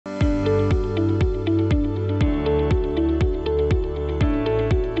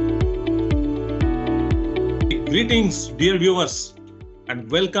Greetings, dear viewers, and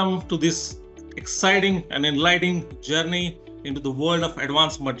welcome to this exciting and enlightening journey into the world of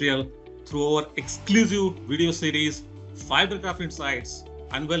advanced material through our exclusive video series, FibreCraft Insights,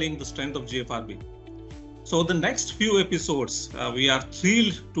 Unveiling the Strength of GFRP. So the next few episodes, we are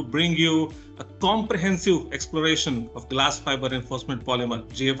thrilled to bring you a comprehensive exploration of glass fiber reinforcement polymer,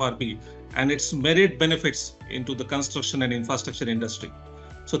 GFRP, and its myriad benefits into the construction and infrastructure industry.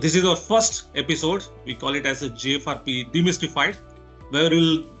 So this is our first episode. We call it as a GFRP Demystified, where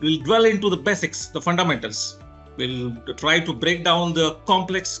we'll dwell into the basics, the fundamentals. We'll try to break down the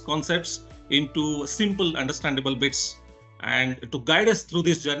complex concepts into simple, understandable bits. And to guide us through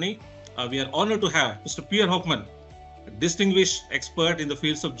this journey, we are honored to have Mr. Pierre Hofmann, a distinguished expert in the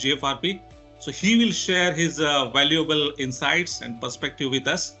fields of GFRP. So he will share his valuable insights and perspective with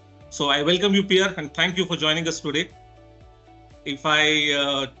us. So I welcome you, Pierre, and thank you for joining us today. If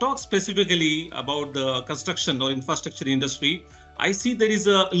I talk specifically about the construction or infrastructure industry, I see there is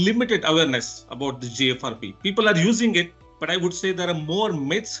a limited awareness about the GFRP. People are using it, but I would say there are more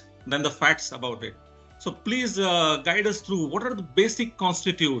myths than the facts about it. So please guide us through what are the basic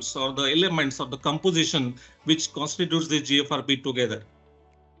constitutes or the elements of the composition which constitutes the GFRP together.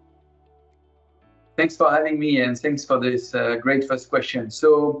 Thanks for having me, and thanks for this great first question.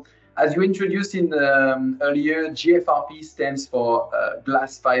 So, as you introduced in earlier, GFRP stands for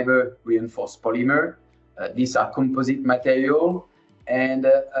Glass Fibre Reinforced Polymer. These are composite material, and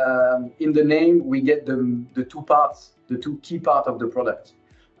in the name we get the two parts, the two key parts of the product.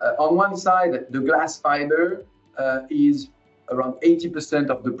 On one side, the glass fiber is around 80%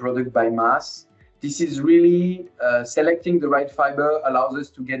 of the product by mass. This is really selecting the right fiber allows us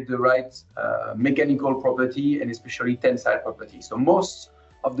to get the right mechanical property and especially tensile property. So most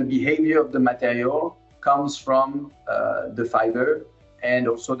of the behavior of the material comes from the fiber and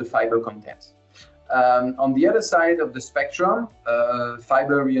also the fiber content. On the other side of the spectrum,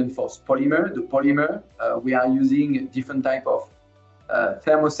 fiber reinforced polymer, the polymer, we are using different type of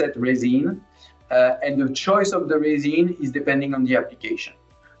thermoset resin, and the choice of the resin is depending on the application.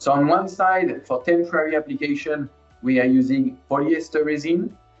 So on one side, for temporary application, we are using polyester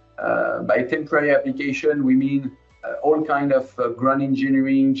resin. By temporary application, we mean all kind of ground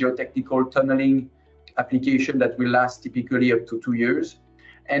engineering, geotechnical tunneling application that will last typically up to 2 years.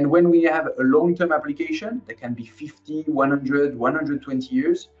 And when we have a long-term application that can be 50, 100, 120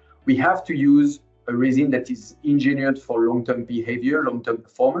 years, we have to use a resin that is engineered for long-term behavior, long-term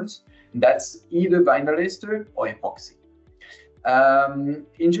performance. And that's either vinyl ester or epoxy.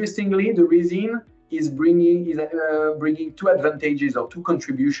 Interestingly, the resin is bringing two advantages or two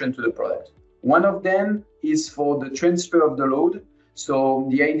contributions to the product. One of them is for the transfer of the load. So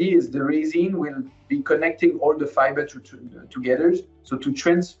the idea is the resin will be connecting all the fiber together. So to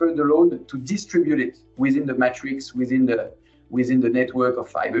transfer the load, to distribute it within the matrix, within the network of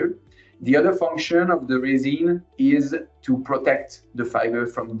fiber. The other function of the resin is to protect the fiber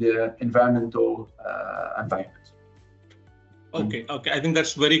from the environmental environment. Okay, I think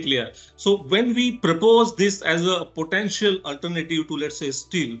that's very clear. So when we propose this as a potential alternative to, let's say,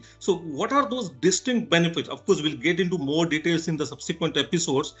 steel, so what are those distinct benefits? Of course, we'll get into more details in the subsequent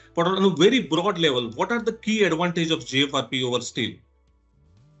episodes, but on a very broad level, what are the key advantages of GFRP over steel?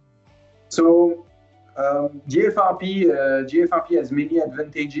 So GFRP has many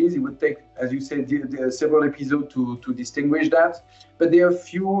advantages. It would take, as you said, several episodes to distinguish that. But there are a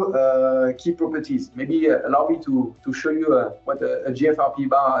few key properties. Maybe allow me to show you what a GFRP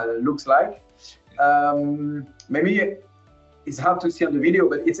bar looks like. Maybe it's hard to see on the video,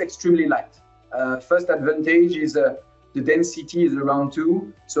 but it's extremely light. First advantage is the density is around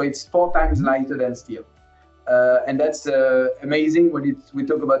 2, so it's 4 times lighter than steel. And that's amazing when we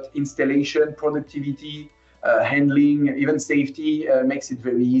talk about installation, productivity, handling, even safety, makes it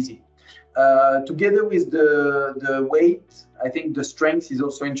very easy. Together with the weight, I think the strength is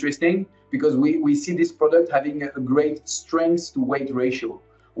also interesting because we see this product having a great strength to weight ratio.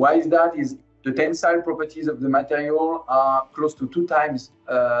 Why is that? Is the tensile properties of the material are close to 2 times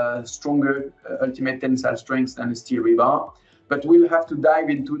stronger ultimate tensile strength than a steel rebar. But we'll have to dive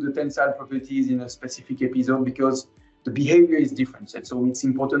into the tensile properties in a specific episode because the behavior is different. And so it's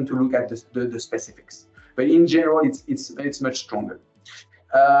important to look at the specifics. But in general, it's much stronger.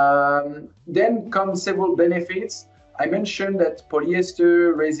 Then come several benefits. I mentioned that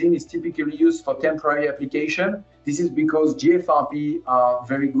polyester resin is typically used for temporary application. This is because GFRP are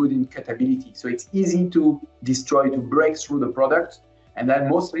very good in cuttability. So it's easy to destroy, to break through the product. And then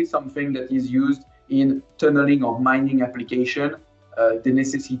mostly something that is used in tunneling or mining application, the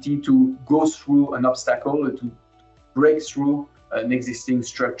necessity to go through an obstacle, to break through an existing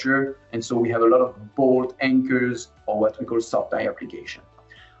structure. And so we have a lot of bolt anchors, or what we call soft tie application.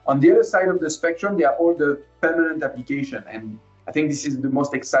 On the other side of the spectrum, there are all the permanent application. And I think this is the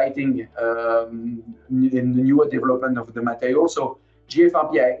most exciting in the newer development of the material. So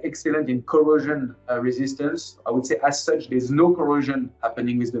GFRP are excellent in corrosion resistance. I would say as such, there's no corrosion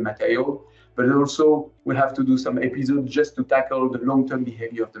happening with the material, but also we'll have to do some episodes just to tackle the long-term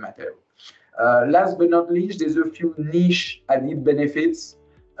behavior of the material. Last but not least, there's a few niche added benefits.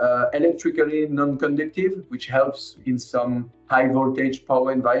 Electrically non-conductive, which helps in some high voltage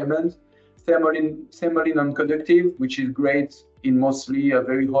power environment. Thermally non-conductive, which is great in mostly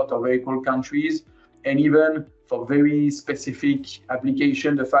very hot or very cold countries. And even for very specific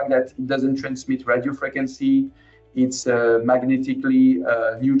application, the fact that it doesn't transmit radio frequency, it's magnetically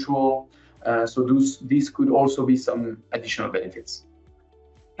neutral. So these could also be some additional benefits.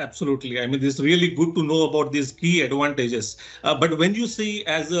 Absolutely. I mean, it's really good to know about these key advantages. But when you see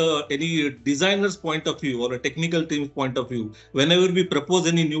as any designer's point of view or a technical team's point of view, whenever we propose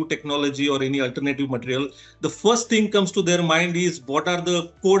any new technology or any alternative material, the first thing comes to their mind is what are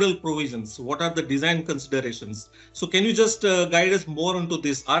the codal provisions? What are the design considerations? So can you just guide us more into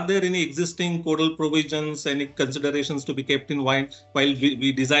this? Are there any existing codal provisions, any considerations to be kept in mind while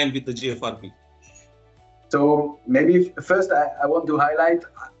we design with the GFRP? So maybe first I want to highlight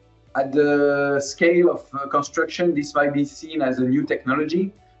at the scale of construction, this might be seen as a new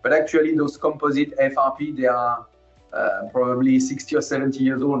technology, but actually those composite FRP, they are probably 60 or 70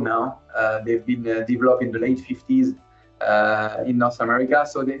 years old now. They've been developed in the late 50s in North America.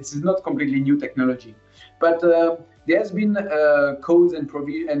 So this is not completely new technology, but there has been codes and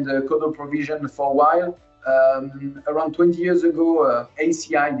codal provision for a while. Around 20 years ago,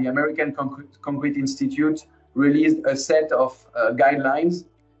 ACI, the American Concrete Institute, released a set of guidelines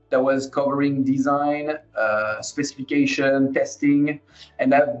that was covering design, specification, testing,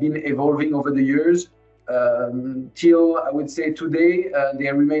 and have been evolving over the years till I would say today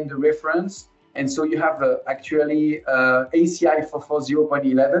they remain the reference. And so you have actually ACI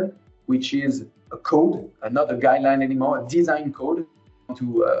 440.11, which is a code, not a guideline anymore, a design code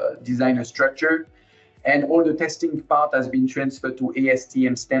to design a structure. And all the testing part has been transferred to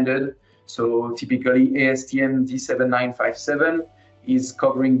ASTM standard. So typically ASTM D7957 is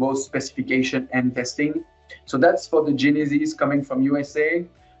covering both specification and testing. So that's for the Genesis coming from USA.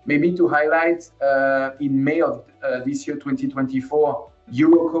 Maybe to highlight, in May of this year, 2024,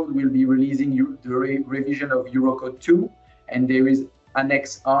 Eurocode will be releasing the revision of Eurocode 2. And there is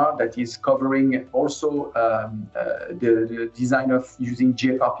Annex R that is covering also the design of using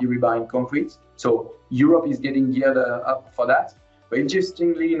GFRP rebar in concrete. So Europe is getting geared up for that. But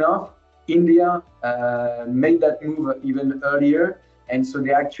interestingly enough, India made that move even earlier. And so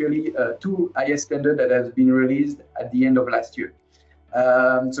there are actually two IS standards that have been released at the end of last year.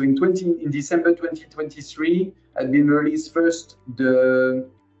 So in December 2023, had been released first the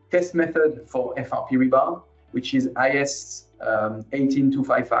test method for FRP rebar, which is IS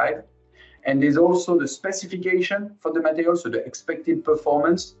 18255. And there's also the specification for the material, so the expected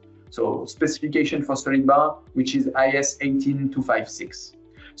performance. So specification for solid bar, which is IS 18256.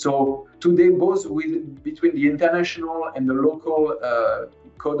 So today, both between the international and the local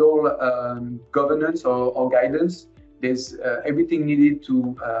codal governance or guidance, there's everything needed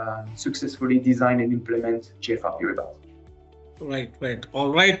to successfully design and implement GFRP rebar. Right.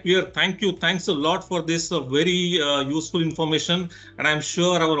 All right, Pierre, thank you. Thanks a lot for this very useful information. And I'm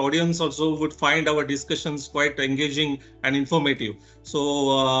sure our audience also would find our discussions quite engaging and informative.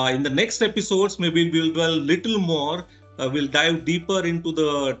 So in the next episodes, maybe we'll do a little more. We'll dive deeper into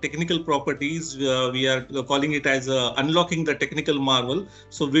the technical properties. We are calling it as unlocking the technical marvel.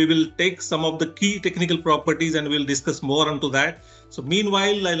 So we will take some of the key technical properties and we'll discuss more onto that. So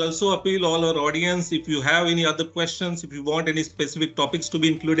meanwhile, I'll also appeal all our audience, if you have any other questions, if you want any specific topics to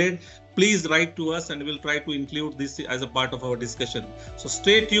be included, please write to us and we'll try to include this as a part of our discussion. So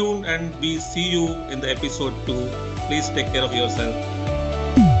stay tuned and we see you in the episode 2. Please take care of yourself.